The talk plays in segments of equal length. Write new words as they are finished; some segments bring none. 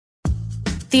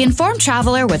The Informed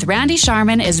Traveler with Randy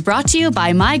Sharman is brought to you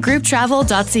by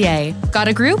mygrouptravel.ca. Got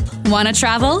a group? Want to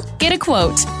travel? Get a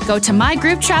quote. Go to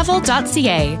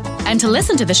mygrouptravel.ca. And to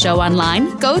listen to the show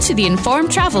online, go to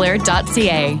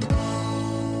theinformedtraveler.ca.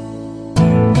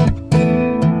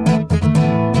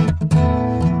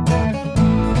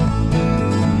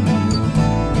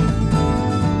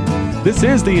 This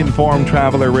is the Informed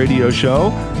Traveler Radio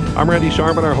Show. I'm Randy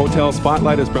Sharman. Our hotel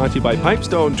spotlight is brought to you by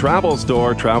Pipestone Travel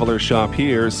Store. Travelers shop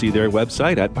here. See their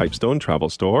website at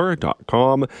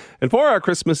pipestonetravelstore.com. And for our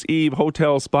Christmas Eve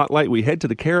hotel spotlight, we head to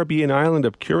the Caribbean island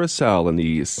of Curacao and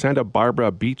the Santa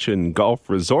Barbara Beach and Golf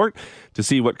Resort to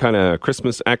see what kind of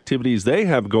Christmas activities they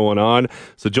have going on.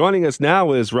 So joining us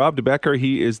now is Rob DeBecker.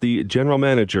 He is the general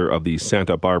manager of the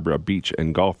Santa Barbara Beach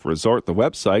and Golf Resort. The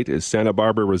website is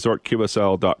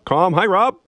santabarbararesortcuracao.com. Hi,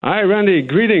 Rob. Hi, Randy.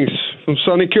 Greetings from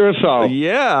sunny Curacao.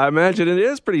 Yeah, I imagine it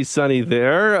is pretty sunny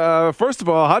there. First of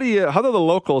all, how do the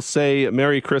locals say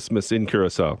Merry Christmas in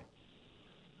Curacao?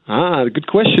 Good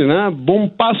question, huh? Bom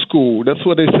Pascu. That's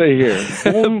what they say here.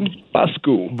 Bom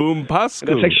Pascu. Bom Pascu.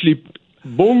 That's actually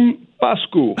Bom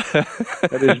Pascu.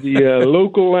 That is the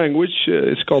local language.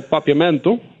 It's called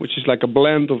Papiamento, which is like a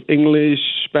blend of English,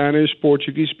 Spanish,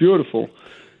 Portuguese. Beautiful.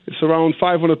 It's around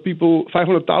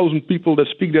 500,000 people that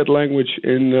speak that language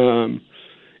in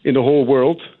the whole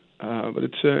world. But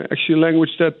it's actually a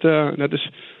language that is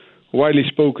widely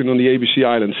spoken on the ABC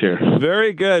Islands here.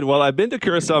 Very good. Well, I've been to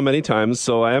Curacao many times,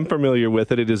 so I am familiar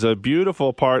with it. It is a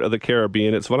beautiful part of the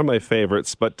Caribbean. It's one of my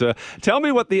favorites. But tell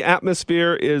me what the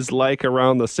atmosphere is like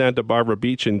around the Santa Barbara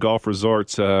Beach and Golf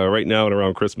Resorts right now and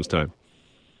around Christmas time.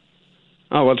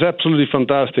 Oh, well, it's absolutely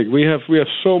fantastic. We have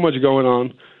so much going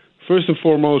on. First and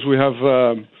foremost, we have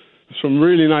some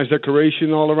really nice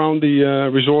decoration all around the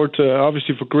resort.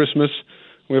 Obviously, for Christmas,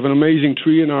 we have an amazing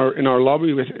tree in our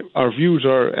lobby. Our views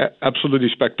are absolutely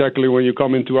spectacular when you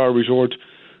come into our resort.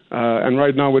 And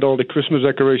right now, with all the Christmas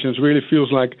decorations, it really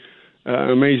feels like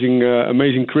amazing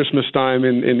Christmas time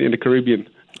in the Caribbean.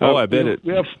 I bet it.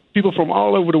 We have people from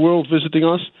all over the world visiting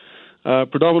us,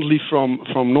 predominantly from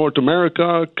North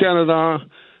America, Canada.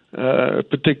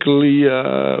 Particularly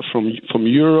from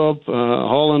Europe,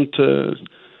 Holland,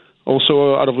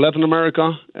 also out of Latin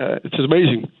America. It's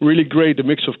amazing. Really great, the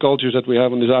mix of cultures that we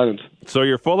have on this island. So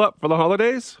you're full up for the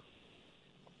holidays?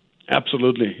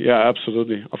 Absolutely. Yeah,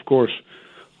 absolutely. Of course.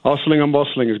 Hustling and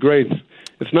bustling is great.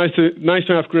 It's nice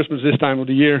to have Christmas this time of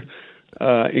the year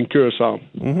in Curacao.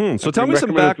 Mm-hmm. So tell me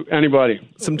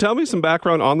some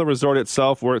background on the resort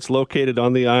itself, where it's located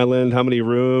on the island, how many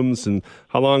rooms, and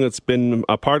how long it's been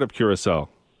a part of Curacao.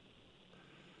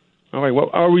 All right. Well,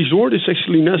 our resort is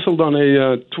actually nestled on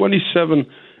a 27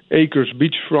 acres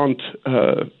beachfront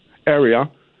area,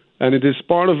 and it is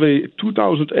part of a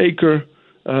 2,000-acre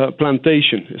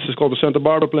plantation. This is called the Santa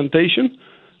Barbara Plantation,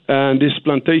 and this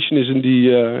plantation is in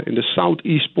the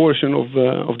southeast portion of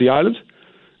the island.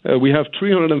 We have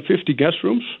 350 guest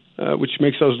rooms, which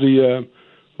makes us the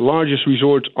largest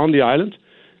resort on the island,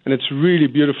 and it's really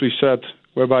beautifully set,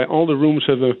 whereby all the rooms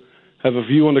have a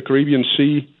view on the Caribbean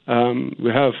Sea. We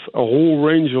have a whole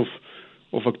range of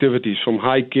activities, from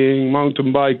hiking,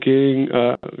 mountain biking.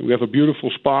 We have a beautiful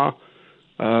spa,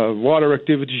 water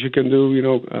activities you can do,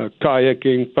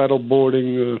 kayaking, paddle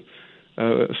boarding,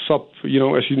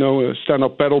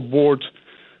 stand-up paddle board,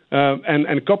 and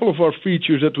a couple of our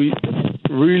features that we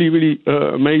really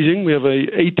amazing. We have a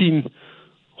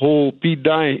 18-hole Pete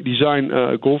Dye design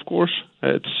golf course.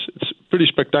 It's pretty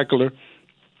spectacular.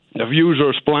 The views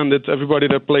are splendid. Everybody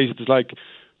that plays it is like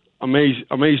amazed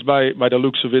by the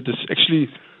looks of it. It's actually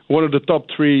one of the top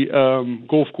 3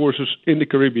 golf courses in the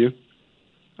Caribbean.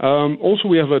 Also,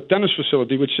 we have a tennis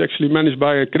facility, which is actually managed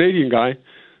by a Canadian guy.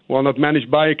 Well, not managed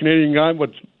by a Canadian guy,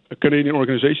 but a Canadian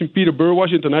organization. Peter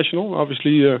Burwash International,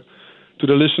 obviously to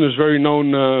the listeners, very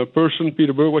known person,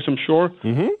 Peter Burwash, I'm sure.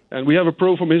 Mm-hmm. And we have a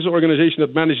pro from his organization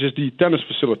that manages the tennis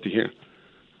facility here.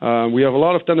 We have a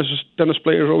lot of tennis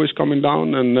players always coming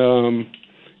down, and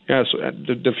so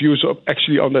the views of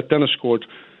actually on that tennis court,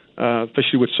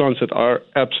 especially with sunset, are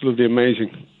absolutely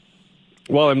amazing.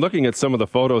 Well, I'm looking at some of the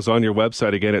photos on your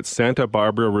website again. It's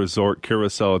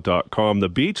santabarbararesortcuracao.com. The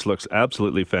beach looks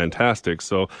absolutely fantastic.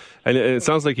 So, and it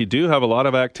sounds like you do have a lot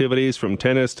of activities, from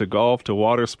tennis to golf to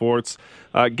water sports.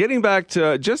 Getting back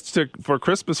to for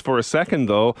Christmas for a second,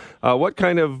 though, what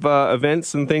kind of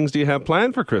events and things do you have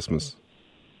planned for Christmas?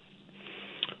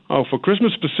 Oh, for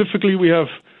Christmas specifically, we have.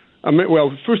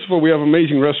 First of all, we have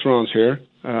amazing restaurants here,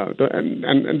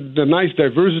 and the nice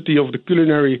diversity of the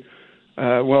culinary.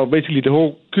 Basically the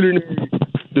whole culinary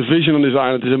division on this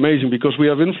island is amazing, because we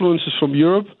have influences from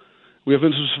Europe, we have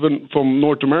influences from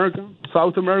North America,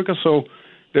 South America, so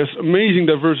there's amazing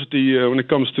diversity when it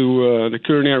comes to the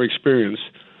culinary experience.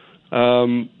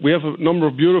 We have a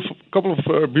couple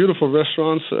of beautiful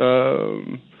restaurants.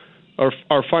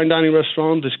 Our fine dining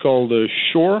restaurant is called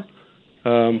Shore.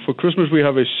 For Christmas, we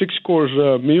have a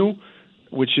 6-course meal,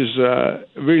 which is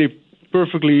really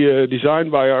perfectly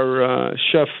designed by our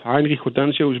chef Heinrich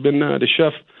Hortensio, who's been the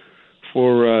chef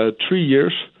for 3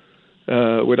 years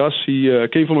with us. He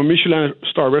came from a Michelin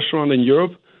star restaurant in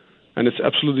Europe, and it's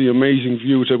absolutely amazing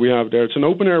views that we have there. It's an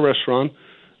open-air restaurant,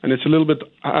 and it's a little bit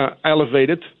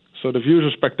elevated, so the views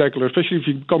are spectacular, especially if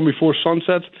you come before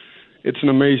sunset. It's an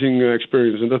amazing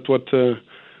experience, and that's what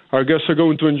our guests are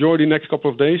going to enjoy the next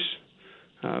couple of days.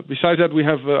 Besides that, we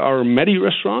have our Medi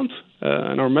restaurant,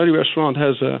 and our Medi restaurant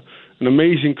has an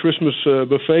amazing Christmas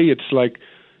buffet. It's like,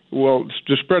 well,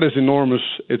 the spread is enormous.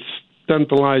 It's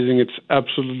tantalizing. It's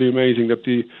absolutely amazing that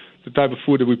the type of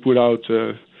food that we put out,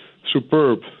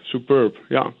 superb,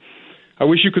 yeah. I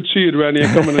wish you could see it, Randy,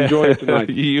 and come and enjoy it tonight.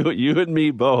 You and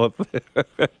me both.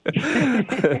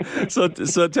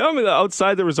 So tell me,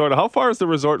 outside the resort, how far is the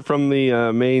resort from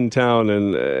the main town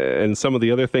and some of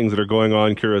the other things that are going on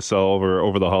in Curacao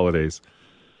over the holidays?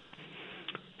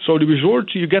 So the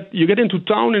resort, you get into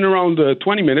town in around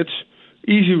 20 minutes,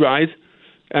 easy ride,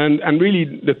 and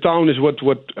really the town is what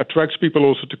attracts people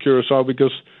also to Curacao,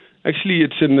 because actually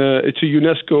it's a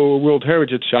UNESCO World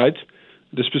Heritage Site,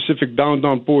 the specific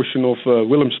downtown portion of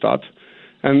Willemstad.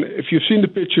 And if you've seen the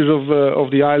pictures of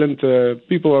the island,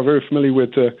 people are very familiar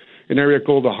with an area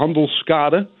called the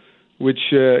Handelskade,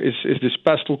 which is this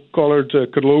pastel-colored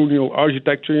colonial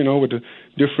architecture, with the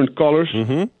different colors.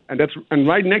 Mm-hmm. And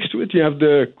right next to it, you have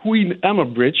the Queen Emma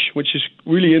Bridge, which is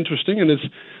really interesting, and it's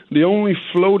the only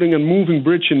floating and moving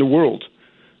bridge in the world.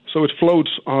 So it floats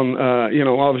on,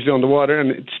 obviously on the water,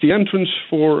 and it's the entrance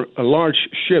for large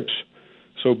ships.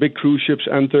 So big cruise ships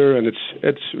enter, and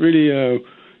it's really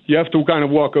you have to kind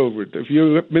of walk over it. If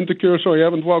you've been to Curacao, you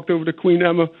haven't walked over the Queen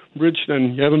Emma Bridge,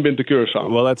 then you haven't been to Curacao.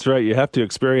 Well, that's right. You have to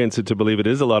experience it to believe it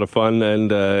is a lot of fun,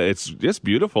 and it's just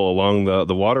beautiful along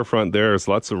the waterfront there. There's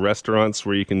lots of restaurants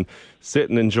where you can sit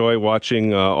and enjoy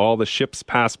watching all the ships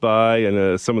pass by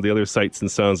and some of the other sights and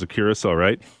sounds of Curacao,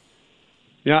 right?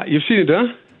 Yeah, you've seen it,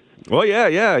 huh? Well, yeah.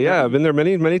 I've been there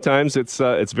many times.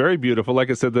 It's very beautiful.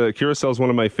 Like I said, the Curacao is one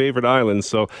of my favorite islands.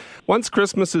 So once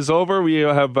Christmas is over, we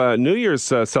have New Year's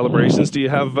celebrations. Do you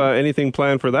have anything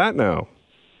planned for that now?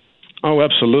 Oh,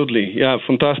 absolutely. Yeah,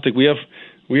 fantastic. We have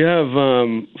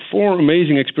 4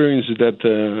 amazing experiences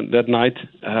that night.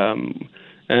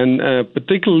 And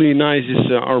particularly nice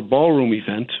is our ballroom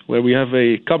event, where we have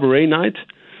a cabaret night.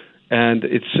 And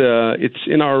it's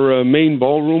in our main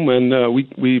ballroom, and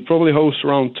we probably host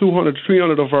around 200,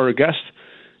 300 of our guests,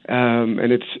 and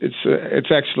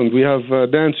it's excellent. We have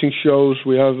dancing shows,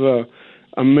 we have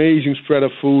amazing spread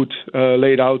of food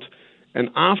laid out, and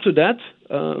after that,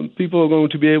 people are going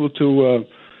to be able to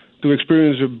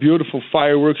experience a beautiful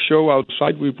fireworks show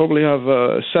outside. We probably have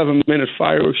a 7-minute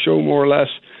fireworks show, more or less.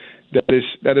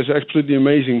 That is absolutely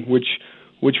amazing,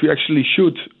 which we actually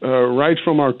shoot right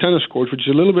from our tennis court, which is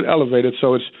a little bit elevated,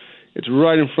 so it's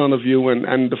right in front of you.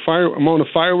 And the amount of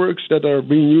fireworks that are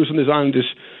being used on this island is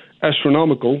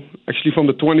astronomical. Actually, from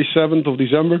the 27th of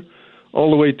December all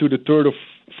the way to the 3rd or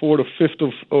 4th or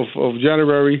 5th of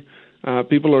January,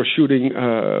 people are shooting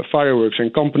fireworks.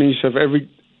 And companies have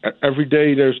every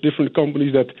day there's different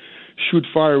companies that shoot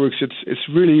fireworks. It's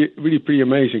really, really pretty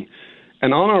amazing.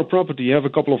 And on our property, you have a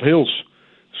couple of hills.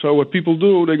 So what people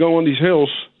do, they go on these hills,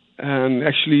 and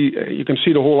actually you can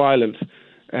see the whole island.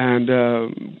 And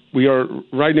we are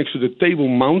right next to the Table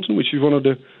Mountain, which is one of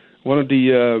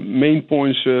the main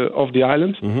points of the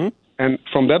island. Mm-hmm. And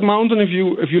from that mountain, if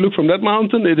you look from that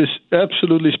mountain, it is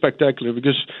absolutely spectacular,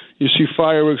 because you see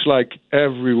fireworks like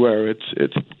everywhere.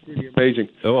 It's really amazing.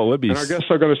 Oh, well, it would be. And our guests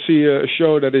are going to see a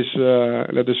show that is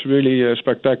really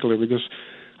spectacular, because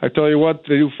I tell you what,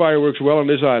 they do fireworks well on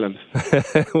this island.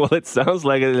 Well, it sounds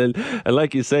like it. And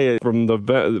like you say, from the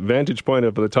vantage point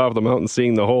up at the top of the mountain,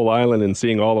 seeing the whole island and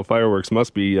seeing all the fireworks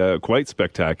must be quite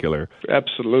spectacular.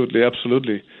 Absolutely.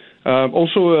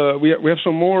 Also, we have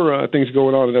some more things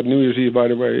going on at New Year's Eve, by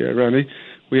the way, Randy.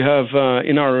 We have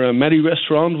in our Medi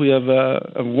restaurant, we have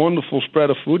a wonderful spread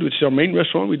of food, which is our main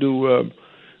restaurant. We do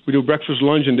breakfast,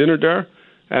 lunch, and dinner there.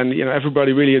 And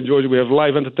everybody really enjoys it. We have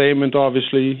live entertainment,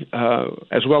 obviously,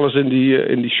 as well as in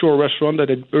the Shore restaurant that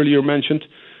I earlier mentioned.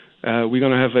 We're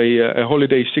going to have a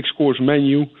holiday 6-course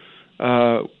menu,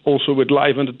 also with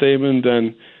live entertainment.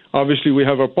 And obviously, we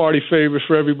have our party favorites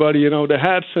for everybody. The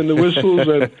hats and the whistles,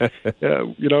 and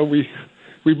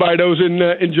we buy those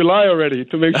in July already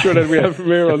to make sure that we have them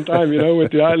here on time.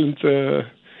 With the island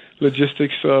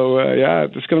logistics. So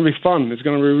it's going to be fun. It's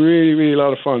going to be really, really a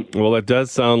lot of fun. Well, it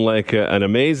does sound like an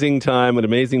amazing time, an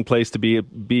amazing place to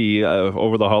be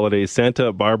over the holidays.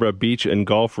 Santa Barbara Beach and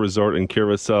Golf Resort in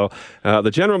Curacao.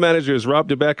 The general manager is Rob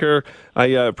de Becker. I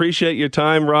appreciate your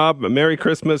time, Rob. Merry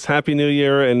Christmas, Happy New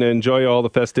Year, and enjoy all the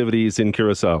festivities in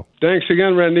Curacao. Thanks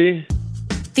again, Randy.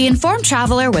 The Informed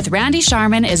Traveler with Randy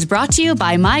Sharman is brought to you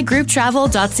by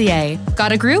mygrouptravel.ca.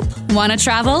 Got a group? Want to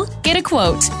travel? Get a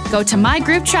quote. Go to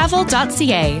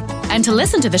mygrouptravel.ca. And to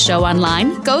listen to the show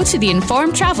online, go to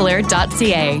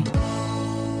theinformedtraveler.ca.